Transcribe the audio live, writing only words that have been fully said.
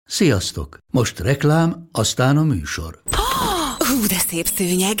Sziasztok! Most reklám, aztán a műsor. Hú, de szép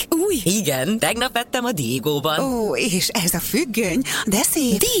szőnyeg. Új? Igen, tegnap vettem a Diegóban. Ó, és ez a függöny, de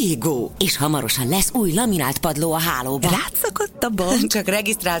szép. Diegó! És hamarosan lesz új laminált padló a hálóban. Rátszakadt a bank. Csak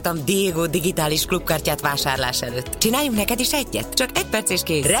regisztráltam Diegó digitális klubkártyát vásárlás előtt. Csináljunk neked is egyet? Csak 1 perc és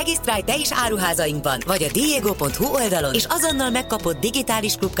kész. Regisztrálj te is áruházainkban, vagy a diego.hu oldalon, és azonnal megkapod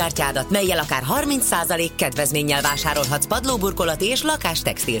digitális klubkártyádat, mellyel akár 30% kedvezménnyel vásárolhatsz padlóburkolati és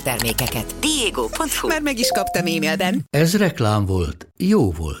lakástextil termékeket. Diego.hu. Már meg is kaptam e-mailben. Ez reklám volt,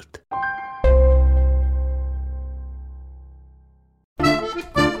 jó volt.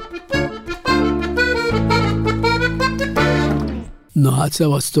 Na hát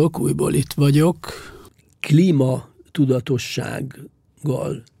szevasztok, újból itt vagyok.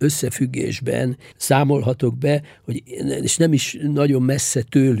 Klímatudatossággal összefüggésben számolhatok be, hogy, és nem is nagyon messze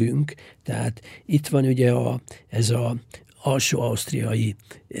tőlünk, tehát itt van ugye ez az alsó-ausztriai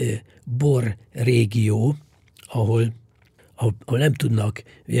bor régió, ahol nem tudnak,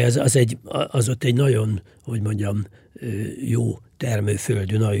 ugye az ott egy nagyon, hogy mondjam, jó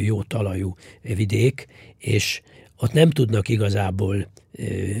termőföldű, nagyon jó talajú vidék, és ott nem tudnak igazából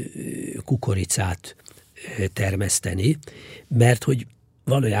kukoricát termeszteni, mert hogy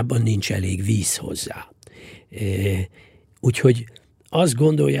valójában nincs elég víz hozzá. Úgyhogy azt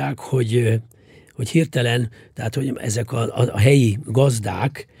gondolják, hogy hirtelen, tehát hogy ezek a helyi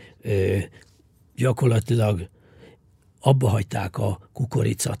gazdák gyakorlatilag abba hagyták a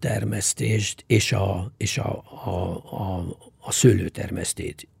kukoricatermesztést és a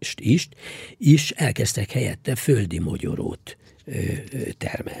szőlőtermesztést is elkezdtek helyette földi mogyorót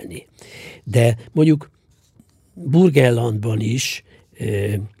termelni. De mondjuk Burgenlandban is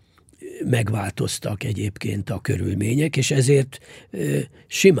megváltoztak egyébként a körülmények, és ezért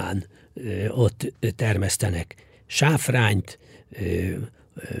simán ott termesztenek sáfrányt,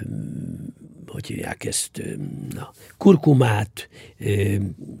 hogy hívják ezt, kurkumát,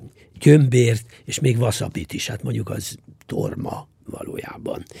 gyömbért, és még vaszabit is, hát mondjuk az torma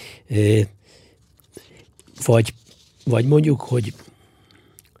valójában. Vagy mondjuk, hogy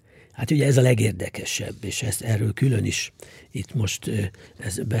hát ugye ez a legérdekesebb, és erről külön is itt most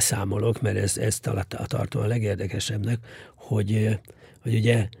beszámolok, mert ez tartom a legérdekesebbnek, hogy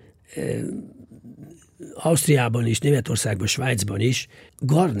ugye Ausztriában is, Németországban, Svájcban is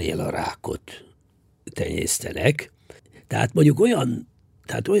garnéla rákot tenyésztenek. Tehát mondjuk olyan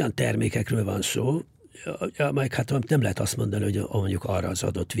termékekről van szó, amelyek hát nem lehet azt mondani, hogy mondjuk arra az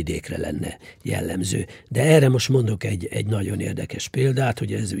adott vidékre lenne jellemző. De erre most mondok egy nagyon érdekes példát,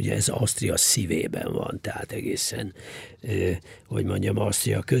 hogy ez Ausztria szívében van, tehát egészen, hogy mondjam,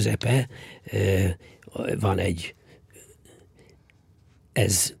 Ausztria közepe, van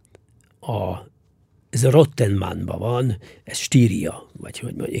ez a Rottenmannban van, ez Stíria, vagy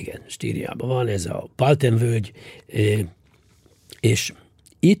hogy mondjam, igen, Stíriában van, ez a Paltenvölgy, és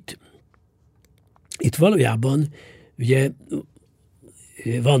itt valójában ugye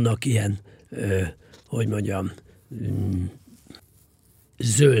vannak ilyen, hogy mondjam,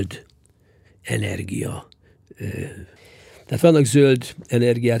 zöld energia. Tehát vannak zöld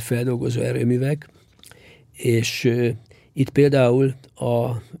energiát feldolgozó erőművek, és itt például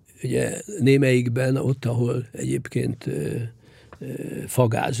ugye némelyikben, ott, ahol egyébként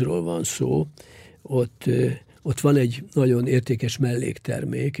fagázról van szó, ott van egy nagyon értékes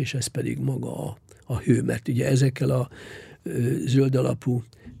melléktermék, és ez pedig maga a hő, mert ugye ezekkel a zöld alapú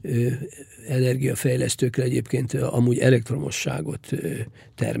energiafejlesztőkkel egyébként amúgy elektromosságot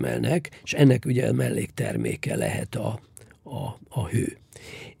termelnek, és ennek ugye mellékterméke lehet a hő.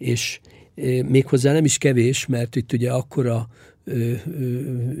 És méghozzá nem is kevés, mert itt ugye akkora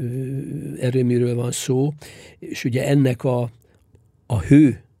erőműről van szó, és ugye ennek a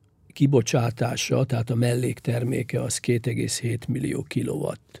hő kibocsátása, tehát a mellékterméke az 2,7 millió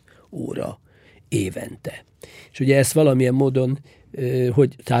kilowatt óra évente. És ugye ezt valamilyen módon,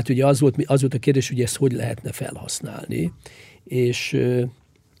 tehát ugye az volt a kérdés, hogy ezt hogy lehetne felhasználni, és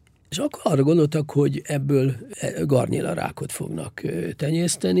akkor arra gondoltak, hogy ebből garnéla rákot fognak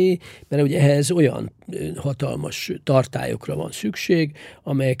tenyészteni, mert ugye ehhez olyan hatalmas tartályokra van szükség,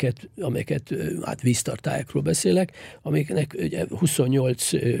 amelyeket hát víztartályokról beszélek, amiknek ugye 28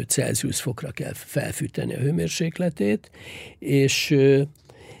 Celsius fokra kell felfűteni a hőmérsékletét, és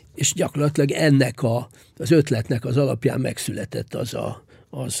gyakorlatilag ennek az ötletnek az alapján megszületett az a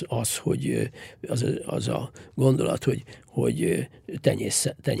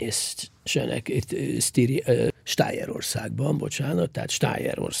Stájerországban, tehát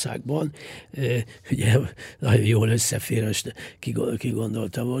Stájerországban, ugye nagyon jól összefér, ki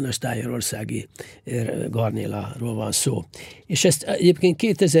gondolta volna, stájerországi garnéláról van szó. És ezt egyébként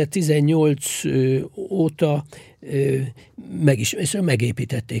 2018 óta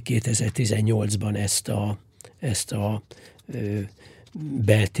megépítették 2018-ban ezt a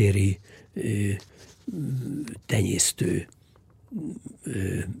beltéri tenyésztő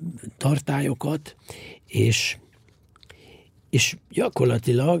tartályokat, és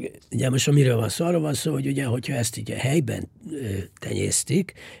gyakorlatilag, ugye most amiről van szó, arról van szó, hogy ugye, hogyha ezt ugye helyben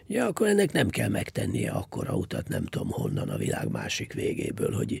tenyésztik, ugye, akkor ennek nem kell megtennie akkora utat, nem tudom honnan a világ másik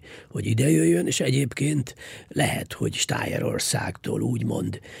végéből, hogy ide jöjjön, és egyébként lehet, hogy Stájerországtól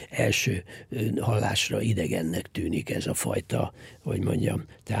úgymond első hallásra idegennek tűnik ez a fajta, hogy mondjam,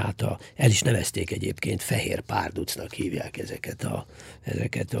 tehát el is nevezték egyébként fehér párducnak hívják ezeket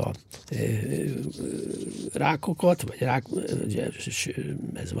a rákokat, vagy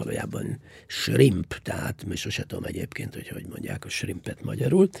ez valójában shrimp, tehát most sosem tudom egyébként, hogy mondják a shrimpet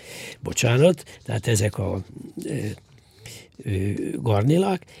magyarul. Bocsánat, tehát ezek a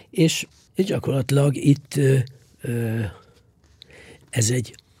garnélák, és gyakorlatilag itt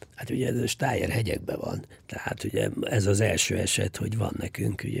hát ugye ez a Stájer hegyekben van, tehát ugye ez az első eset, hogy van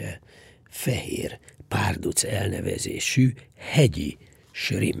nekünk ugye fehér párduc elnevezésű hegyi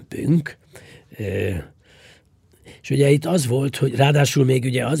shrimpünk, és ugye itt az volt, hogy ráadásul még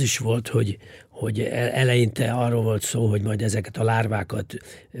ugye az is volt, hogy eleinte arról volt szó, hogy majd ezeket a lárvákat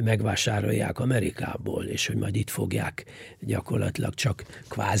megvásárolják Amerikából, és hogy majd itt fogják gyakorlatilag csak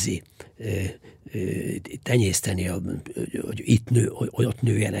kvázi tenyészteni, hogy ott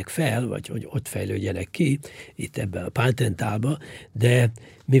nőjenek fel, vagy hogy ott fejlődjenek ki, itt ebben a Páltentálba, de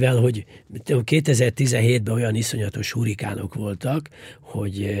mivel, hogy 2017-ben olyan iszonyatos hurrikánok voltak,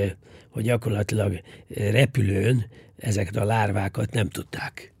 hogy gyakorlatilag repülőn ezeket a lárvákat nem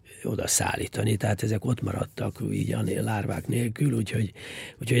tudták oda szállítani, tehát ezek ott maradtak így a lárvák nélkül,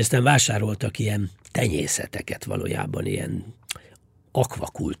 úgyhogy aztán vásároltak ilyen tenyészeteket, valójában ilyen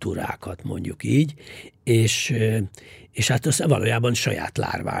akvakultúrákat, mondjuk így, és hát aztán valójában saját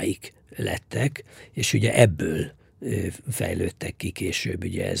lárváik lettek, és ugye ebből fejlődtek ki később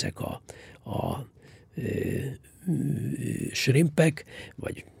ugye ezek a shrimpek,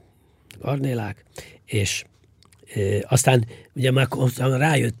 vagy garnélák, és aztán ugye már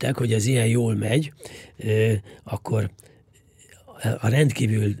rájöttek, hogy ez ilyen jól megy, akkor a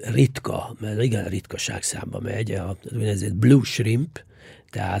rendkívül ritka, mert igen ritkaság számba megy, a úgynevezett blue shrimp,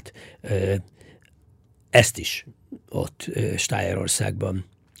 tehát ezt is ott Stájerországban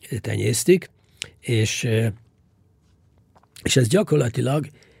tenyésztik, és ez gyakorlatilag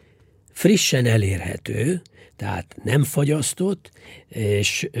frissen elérhető, tehát nem fagyasztott,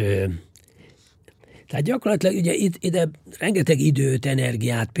 és tehát gyakorlatilag ugye ide rengeteg időt,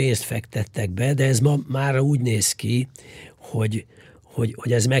 energiát, pénzt fektettek be, de ez már úgy néz ki, hogy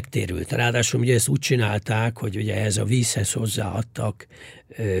ez megtérült. Ráadásul ugye ezt úgy csinálták, hogy ugye ehhez a vízhez hozzáadtak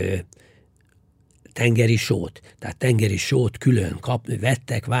tengeri sót. Tehát tengeri sót külön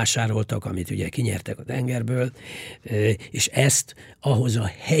vettek, vásároltak, amit ugye kinyertek a tengerből, és ezt ahhoz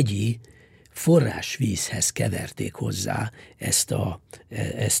a hegyi forrásvízhez keverték hozzá ezt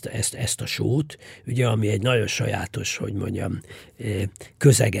a sót, ugye, ami egy nagyon sajátos, hogy mondjam,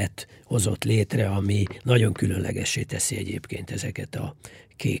 közeget hozott létre, ami nagyon különlegessé teszi egyébként ezeket a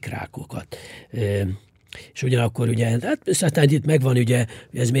kék rákokat. És ugyanakkor ugye, hát aztán itt megvan ugye,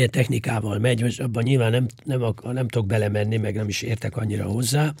 hogy ez milyen technikával megy, most abban nyilván nem tudok belemenni, meg nem is értek annyira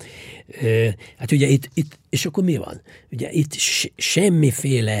hozzá. Hát ugye itt és akkor mi van? Ugye itt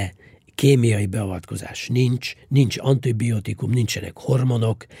semmiféle kémiai beavatkozás nincs antibiotikum, nincsenek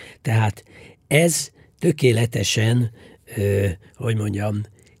hormonok, tehát ez tökéletesen, hogy mondjam,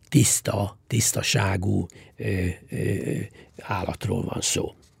 tisztaságú állatról van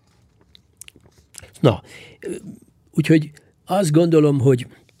szó. Na, úgyhogy azt gondolom, hogy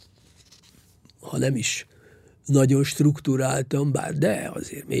ha nem is nagyon strukturáltam, de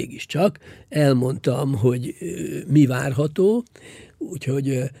azért mégiscsak elmondtam, hogy mi várható,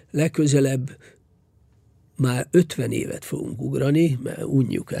 úgyhogy legközelebb már 50 évet fogunk ugrani, mert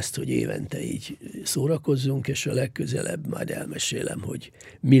unjuk ezt, hogy évente így szórakozzunk, és a legközelebb majd elmesélem, hogy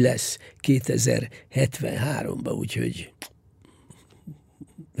mi lesz 2073-ban, úgyhogy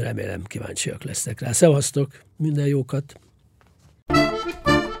remélem kíváncsiak lesznek rá. Szevasztok, minden jókat!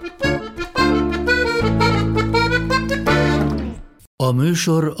 A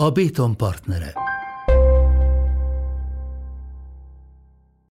műsor a Béton partnere.